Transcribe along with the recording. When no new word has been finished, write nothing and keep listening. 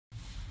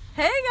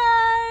Hey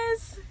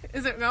guys!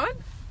 Is it going?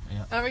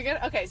 Yeah. Are we good?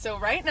 Okay, so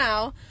right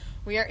now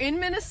we are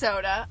in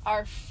Minnesota.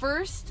 Our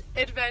first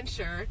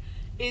adventure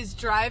is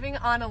driving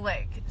on a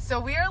lake. So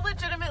we are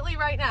legitimately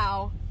right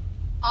now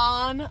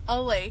on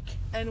a lake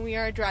and we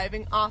are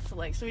driving off the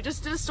lake. So we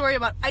just did a story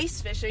about ice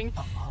fishing.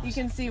 Oh, awesome. You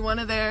can see one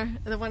of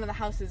the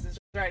houses is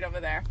right over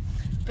there.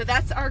 But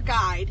that's our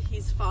guide.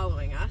 He's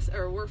following us,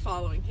 or we're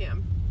following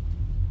him.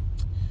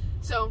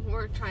 So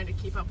we're trying to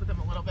keep up with him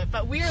a little bit,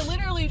 but we are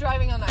literally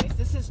driving on ice.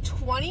 This is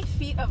 20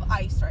 feet of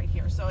ice right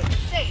here, so it's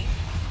safe.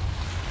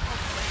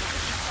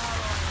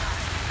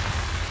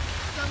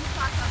 Some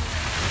spots on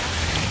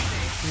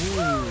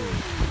the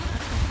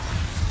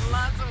ice.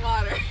 Lots of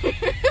water.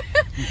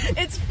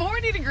 It's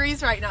 40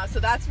 degrees right now, so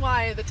that's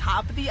why the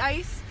top of the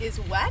ice is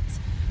wet,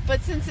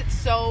 but since it's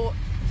so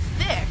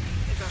thick,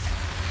 it's okay.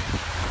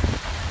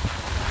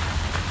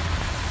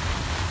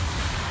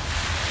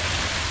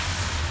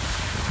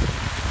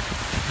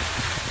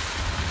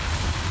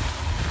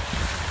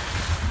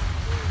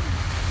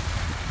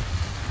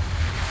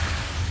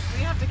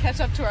 Catch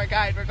up to our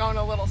guide. We're going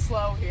a little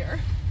slow here.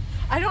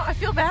 I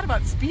feel bad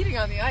about speeding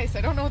on the ice.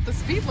 I don't know what the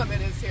speed limit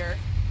is here.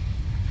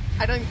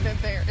 I don't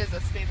think there is a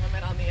speed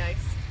limit on the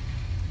ice.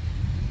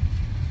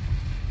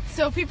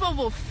 So people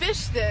will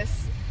fish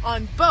this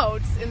on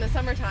boats in the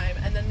summertime,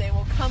 and then they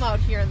will come out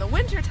here in the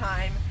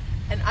wintertime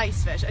and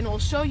ice fish. And we'll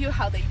show you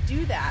how they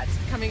do that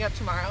coming up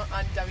tomorrow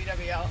on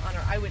WWL on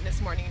our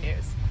Eyewitness Morning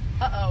News.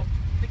 Uh-oh.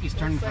 I think he's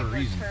turning for a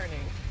reason. Turning.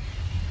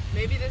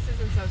 Maybe this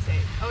isn't so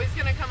safe. Oh, he's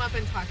going to come up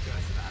and talk to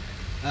us about it.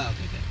 Oh,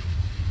 okay, good.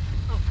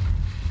 Oh.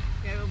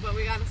 Okay, but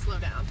we gotta slow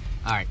down.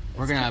 Alright,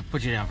 we're gonna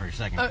put you down for a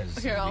second. Oh,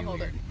 here, I'll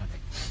hold it. Okay.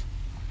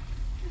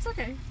 It's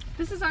okay.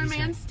 This is our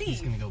man, Steve.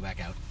 He's gonna go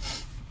back out.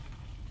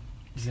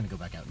 He's gonna go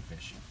back out and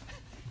fish.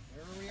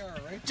 There we are,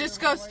 right?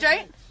 Just go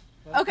straight?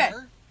 Okay.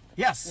 There.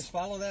 Yes. Just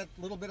follow that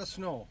little bit of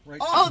snow right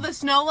Oh, the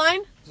snow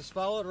line? Just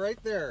follow it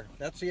right there.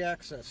 That's the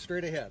access,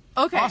 straight ahead.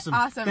 Okay, Awesome.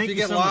 awesome. If you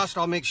get lost,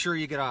 I'll make sure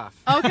you get off.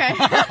 Okay.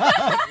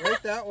 Right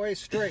that way,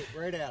 straight,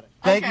 right at it.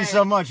 Thank Okay. you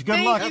so much. Good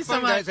Thank luck. you Have so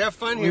fun, much. guys. Have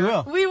fun We here.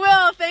 will. We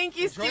will. Thank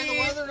you, Enjoy Steve. the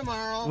weather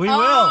tomorrow. We will.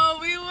 Oh,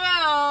 we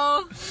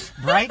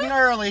will. Bright and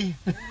early.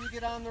 When you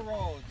get on the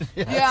road.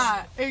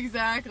 Yeah,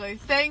 exactly.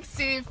 Thanks,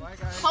 Steve. Bye,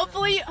 guys.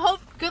 Hopefully,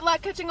 good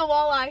luck catching a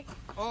walleye.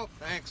 Oh,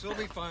 thanks. It'll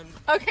be fun.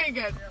 Okay,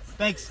 good.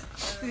 Thanks.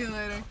 See you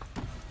later.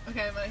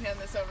 Okay, I'm gonna hand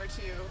this over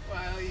to you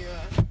while you,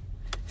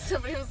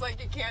 somebody was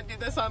like, you can't do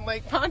this on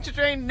Lake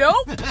Pontchartrain.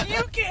 Nope,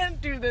 you can't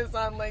do this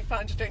on Lake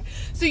Pontchartrain.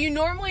 So you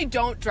normally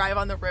don't drive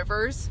on the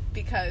rivers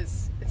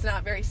because it's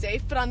not very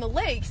safe, but on the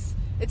lakes,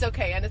 it's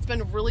okay. And it's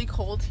been really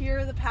cold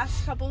here the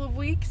past couple of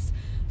weeks,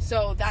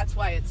 so that's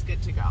why it's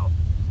good to go.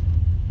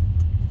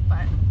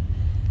 But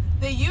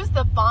they use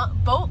the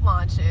boat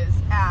launches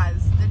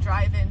as the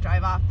drive-in,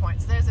 drive-off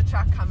points. There's a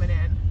truck coming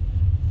in.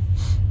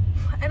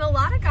 And a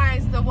lot of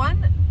guys, the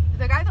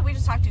guy that we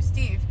just talked to,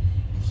 Steve,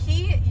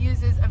 he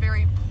uses a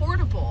very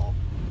portable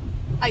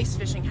ice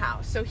fishing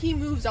house. So he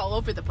moves all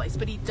over the place,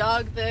 but he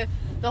dug the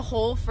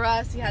hole for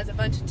us. He has a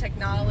bunch of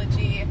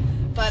technology,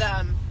 but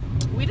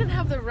we didn't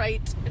have the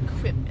right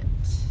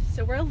equipment.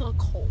 So we're a little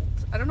cold.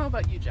 I don't know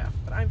about you, Jeff,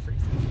 but I'm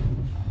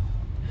freezing.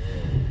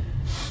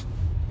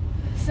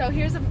 So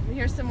here's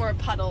some more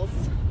puddles.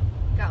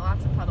 Got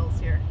lots of puddles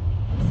here.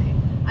 Let's see.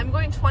 I'm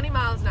going 20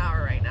 miles an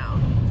hour right now.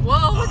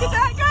 Whoa, look at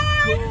that guy!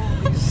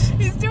 Cool.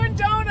 He's doing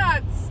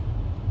donuts!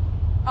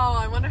 Oh,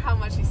 I wonder how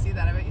much you see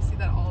that. I bet you see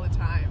that all the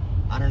time.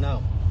 I don't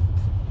know.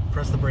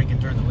 Press the brake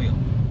and turn the wheel.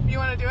 You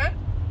want to do it?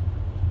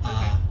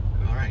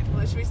 Alright.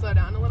 Well, should we slow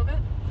down a little bit?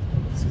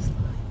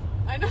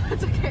 I know,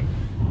 it's okay.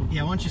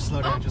 Yeah, why don't you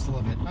slow down just a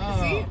little bit?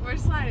 Oh. See? We're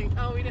sliding.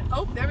 Oh, we did.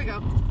 Oh, there we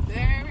go.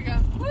 There we go.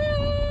 Woo!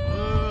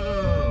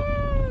 Whoa.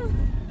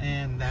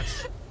 And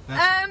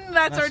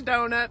that's our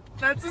donut.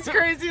 That's as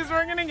crazy as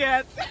we're gonna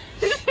get.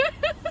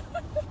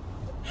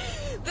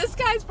 This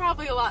guy's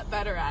probably a lot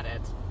better at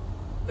it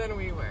than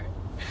we were.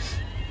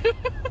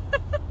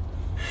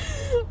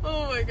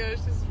 Oh my gosh,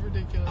 this is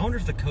ridiculous. I wonder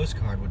if the Coast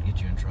Guard would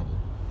get you in trouble.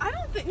 I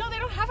don't think, no, they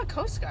don't have a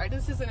Coast Guard.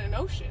 This isn't an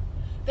ocean.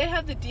 They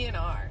have the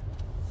DNR.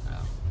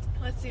 Oh.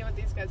 Let's see what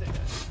these guys are doing.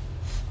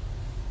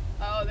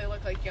 Oh, they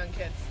look like young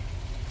kids.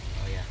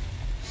 Oh yeah.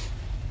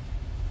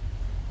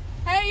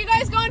 Hey, you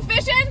guys going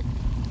fishing?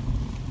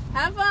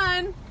 Have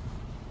fun.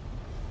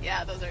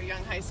 Yeah, those are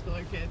young high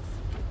schooler kids.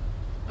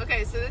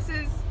 Okay, so this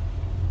is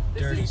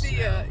Dirty the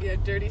snow.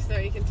 dirty snow.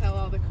 You can tell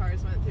all the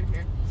cars went through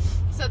here.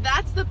 So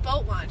that's the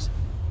boat launch.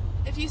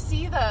 If you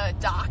see the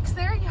docks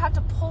there, you have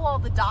to pull all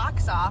the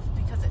docks off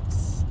because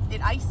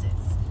it ices.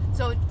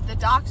 So the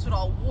docks would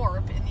all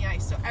warp in the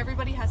ice. So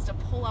everybody has to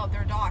pull out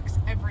their docks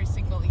every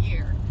single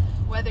year,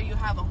 whether you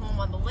have a home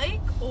on the lake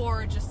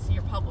or just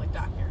your public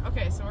dock here.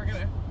 Okay, so we're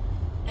gonna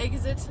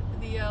exit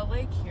the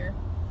lake here.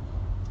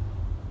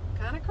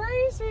 Kind of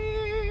crazy.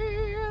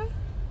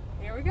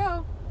 Here we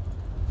go.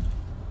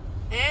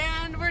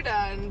 And we're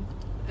done.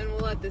 And we'll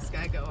let this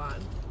guy go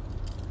on.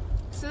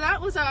 So that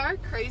was our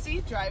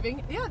crazy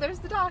driving. Yeah, there's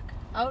the dock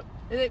out.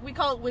 We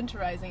call it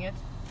winterizing it.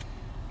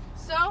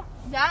 So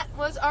that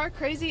was our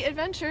crazy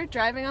adventure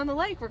driving on the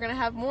lake. We're going to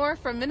have more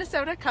from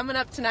Minnesota coming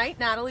up tonight.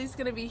 Natalie's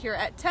going to be here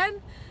at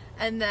 10,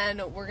 and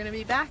then we're going to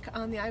be back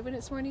on the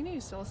Eyewitness Morning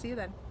News. So we'll see you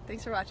then.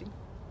 Thanks for watching.